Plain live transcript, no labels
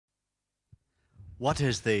What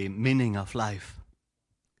is the meaning of life?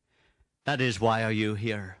 That is, why are you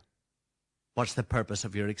here? What's the purpose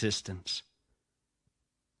of your existence?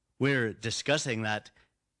 We're discussing that,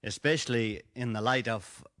 especially in the light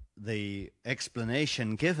of the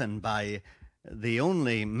explanation given by the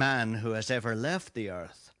only man who has ever left the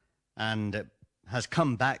earth and has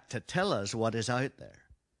come back to tell us what is out there.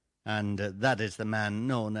 And that is the man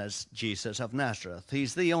known as Jesus of Nazareth.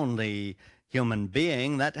 He's the only human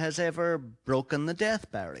being that has ever broken the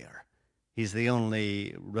death barrier. He's the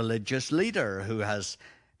only religious leader who has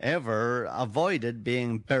ever avoided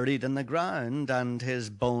being buried in the ground and his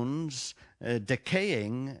bones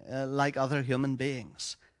decaying like other human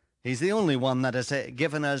beings. He's the only one that has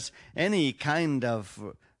given us any kind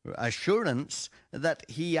of assurance that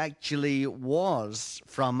he actually was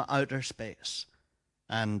from outer space.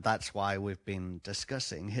 And that's why we've been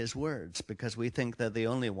discussing his words, because we think they're the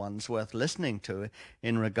only ones worth listening to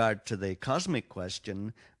in regard to the cosmic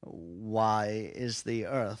question, why is the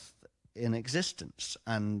earth in existence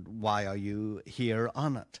and why are you here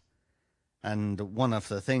on it? And one of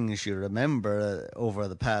the things you remember over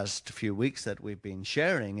the past few weeks that we've been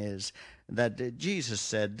sharing is that Jesus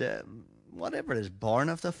said, whatever is born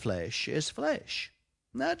of the flesh is flesh.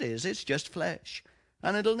 That is, it's just flesh.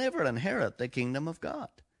 And it'll never inherit the kingdom of God.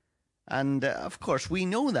 And of course, we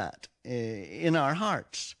know that in our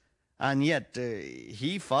hearts. And yet,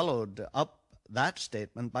 he followed up that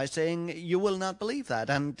statement by saying, you will not believe that.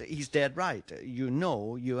 And he's dead right. You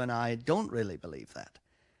know, you and I don't really believe that.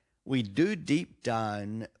 We do deep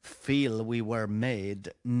down feel we were made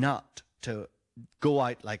not to go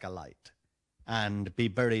out like a light and be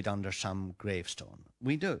buried under some gravestone.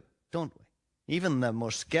 We do, don't we? Even the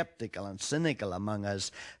most skeptical and cynical among us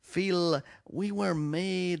feel we were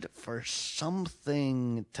made for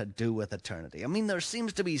something to do with eternity. I mean, there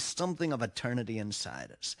seems to be something of eternity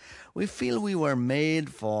inside us. We feel we were made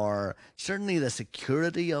for certainly the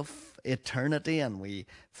security of eternity, and we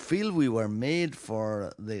feel we were made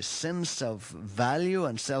for the sense of value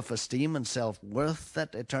and self-esteem and self-worth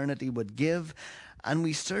that eternity would give. And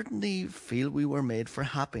we certainly feel we were made for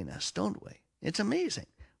happiness, don't we? It's amazing.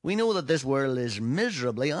 We know that this world is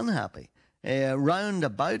miserably unhappy. Round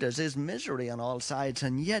about us is misery on all sides,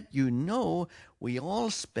 and yet you know we all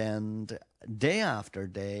spend day after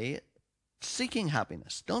day seeking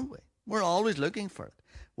happiness, don't we? We're always looking for it.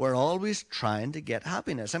 We're always trying to get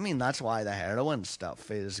happiness. I mean, that's why the heroin stuff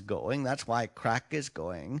is going. That's why crack is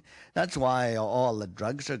going. That's why all the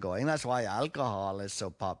drugs are going. That's why alcohol is so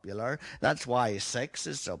popular. That's why sex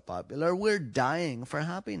is so popular. We're dying for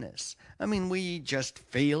happiness. I mean, we just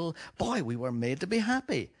feel, boy, we were made to be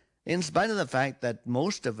happy. In spite of the fact that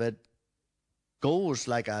most of it goes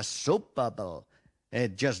like a soap bubble.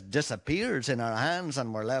 It just disappears in our hands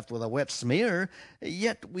and we're left with a wet smear,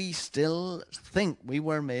 yet we still think we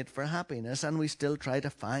were made for happiness and we still try to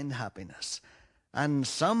find happiness. And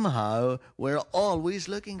somehow we're always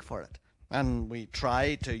looking for it. And we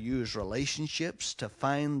try to use relationships to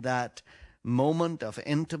find that moment of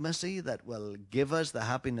intimacy that will give us the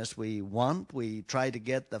happiness we want. We try to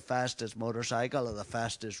get the fastest motorcycle or the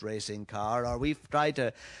fastest racing car, or we try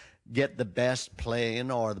to get the best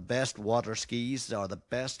plane or the best water skis or the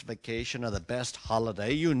best vacation or the best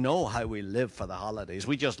holiday. You know how we live for the holidays.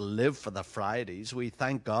 We just live for the Fridays. We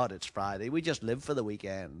thank God it's Friday. We just live for the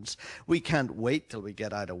weekends. We can't wait till we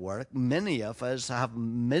get out of work. Many of us have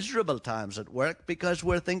miserable times at work because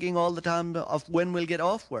we're thinking all the time of when we'll get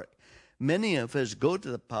off work. Many of us go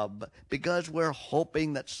to the pub because we're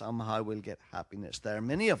hoping that somehow we'll get happiness there.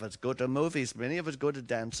 Many of us go to movies. Many of us go to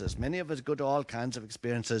dances. Many of us go to all kinds of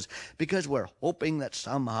experiences because we're hoping that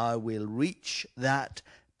somehow we'll reach that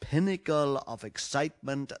pinnacle of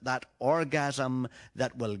excitement, that orgasm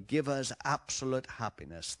that will give us absolute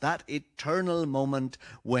happiness, that eternal moment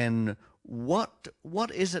when what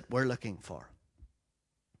is it we're looking for?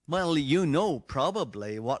 Well, you know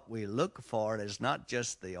probably what we look for is not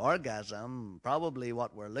just the orgasm. Probably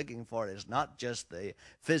what we're looking for is not just the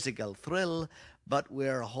physical thrill, but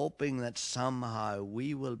we're hoping that somehow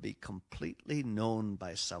we will be completely known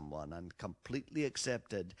by someone and completely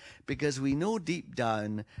accepted, because we know deep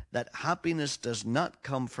down that happiness does not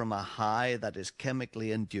come from a high that is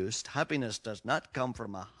chemically induced. Happiness does not come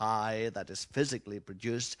from a high that is physically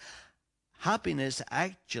produced. Happiness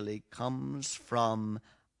actually comes from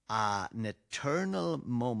an eternal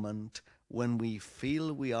moment when we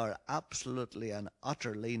feel we are absolutely and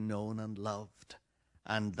utterly known and loved.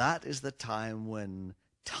 And that is the time when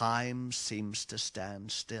time seems to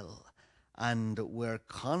stand still. And we're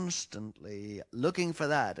constantly looking for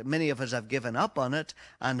that. Many of us have given up on it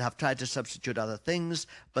and have tried to substitute other things,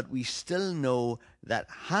 but we still know that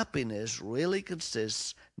happiness really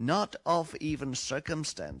consists not of even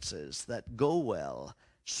circumstances that go well,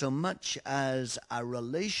 so much as a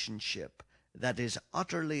relationship that is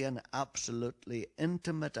utterly and absolutely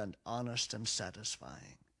intimate and honest and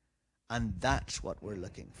satisfying. And that's what we're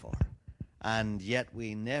looking for. And yet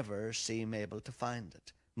we never seem able to find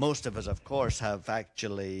it. Most of us, of course, have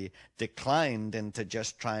actually declined into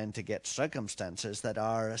just trying to get circumstances that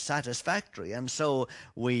are satisfactory. And so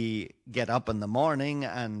we get up in the morning,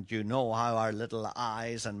 and you know how our little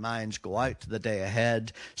eyes and minds go out to the day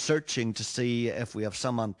ahead, searching to see if we have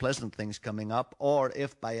some unpleasant things coming up, or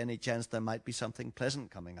if by any chance there might be something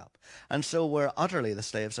pleasant coming up. And so we're utterly the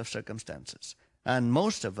slaves of circumstances. And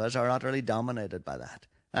most of us are utterly dominated by that.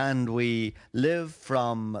 And we live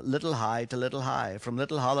from little high to little high, from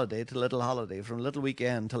little holiday to little holiday, from little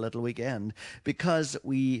weekend to little weekend, because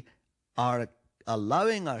we are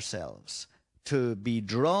allowing ourselves to be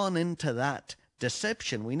drawn into that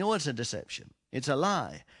deception. We know it's a deception. It's a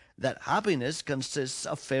lie, that happiness consists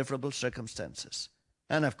of favorable circumstances.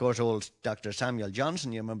 And of course, old Dr. Samuel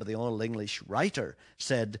Johnson, you remember the old English writer,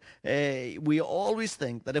 said, we always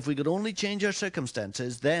think that if we could only change our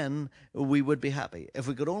circumstances, then we would be happy. If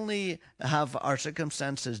we could only have our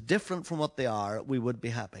circumstances different from what they are, we would be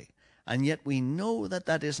happy. And yet we know that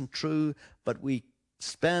that isn't true, but we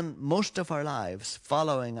spend most of our lives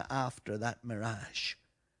following after that mirage.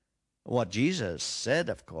 What Jesus said,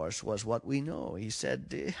 of course, was what we know. He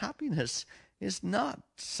said, happiness is not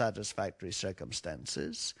satisfactory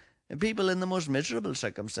circumstances. And people in the most miserable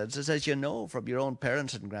circumstances, as you know from your own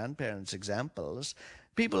parents and grandparents' examples,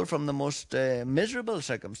 people from the most miserable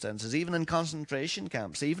circumstances, even in concentration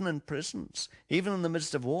camps, even in prisons, even in the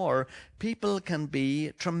midst of war, people can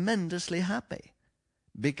be tremendously happy.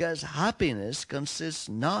 Because happiness consists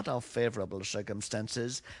not of favorable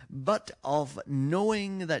circumstances, but of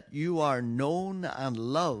knowing that you are known and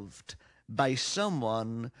loved by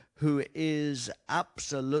someone who is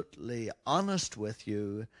absolutely honest with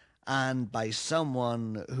you, and by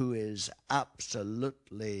someone who is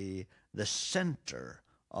absolutely the center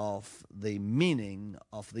of the meaning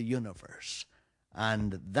of the universe.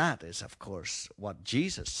 And that is, of course, what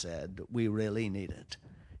Jesus said we really needed.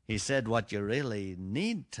 He said what you really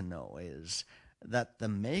need to know is that the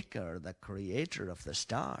maker, the creator of the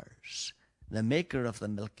stars, the maker of the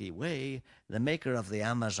Milky Way, the maker of the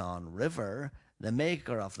Amazon River, the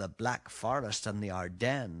maker of the Black Forest and the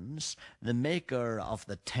Ardennes, the maker of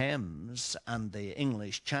the Thames and the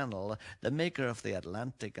English Channel, the maker of the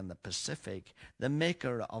Atlantic and the Pacific, the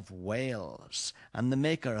maker of whales and the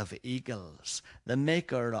maker of eagles, the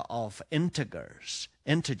maker of integers,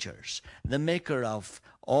 the maker of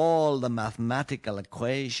all the mathematical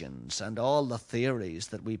equations and all the theories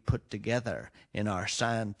that we put together in our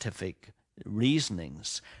scientific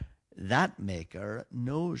reasonings, that maker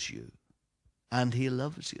knows you. And he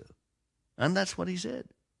loves you. And that's what he said.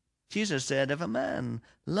 Jesus said, if a man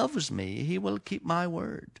loves me, he will keep my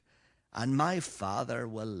word. And my Father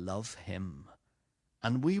will love him.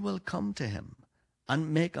 And we will come to him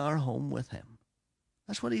and make our home with him.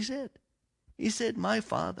 That's what he said. He said, my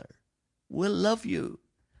Father will love you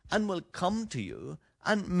and will come to you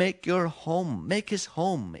and make your home, make his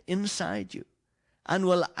home inside you. And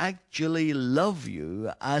will actually love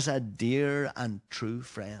you as a dear and true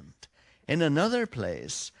friend. In another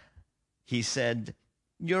place, he said,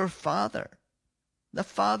 your Father, the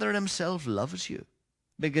Father himself loves you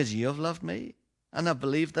because you have loved me and have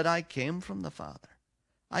believed that I came from the Father.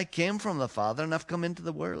 I came from the Father and have come into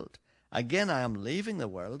the world. Again, I am leaving the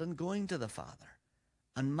world and going to the Father.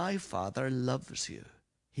 And my Father loves you.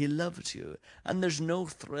 He loves you. And there's no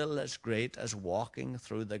thrill as great as walking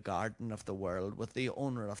through the garden of the world with the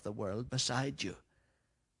owner of the world beside you.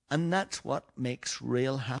 And that's what makes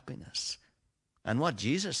real happiness. And what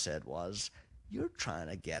Jesus said was, you're trying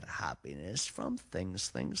to get happiness from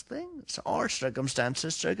things, or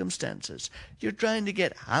circumstances. You're trying to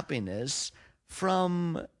get happiness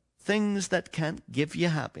from things that can't give you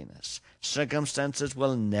happiness. Circumstances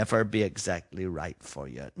will never be exactly right for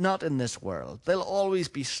you. Not in this world. They'll always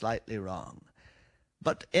be slightly wrong.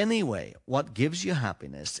 But anyway, what gives you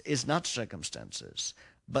happiness is not circumstances,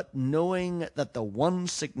 but knowing that the one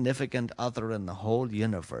significant other in the whole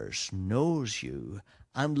universe knows you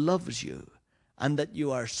and loves you, and that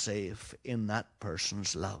you are safe in that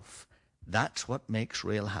person's love. That's what makes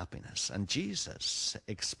real happiness. And Jesus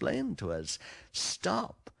explained to us,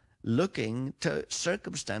 stop looking to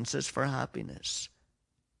circumstances for happiness.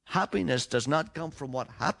 Happiness does not come from what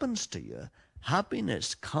happens to you.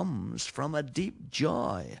 Happiness comes from a deep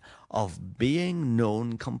joy of being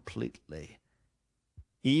known completely,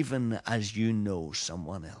 even as you know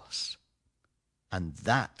someone else. And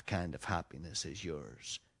that kind of happiness is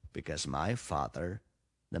yours, because my Father,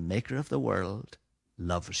 the maker of the world,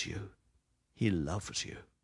 loves you. He loves you.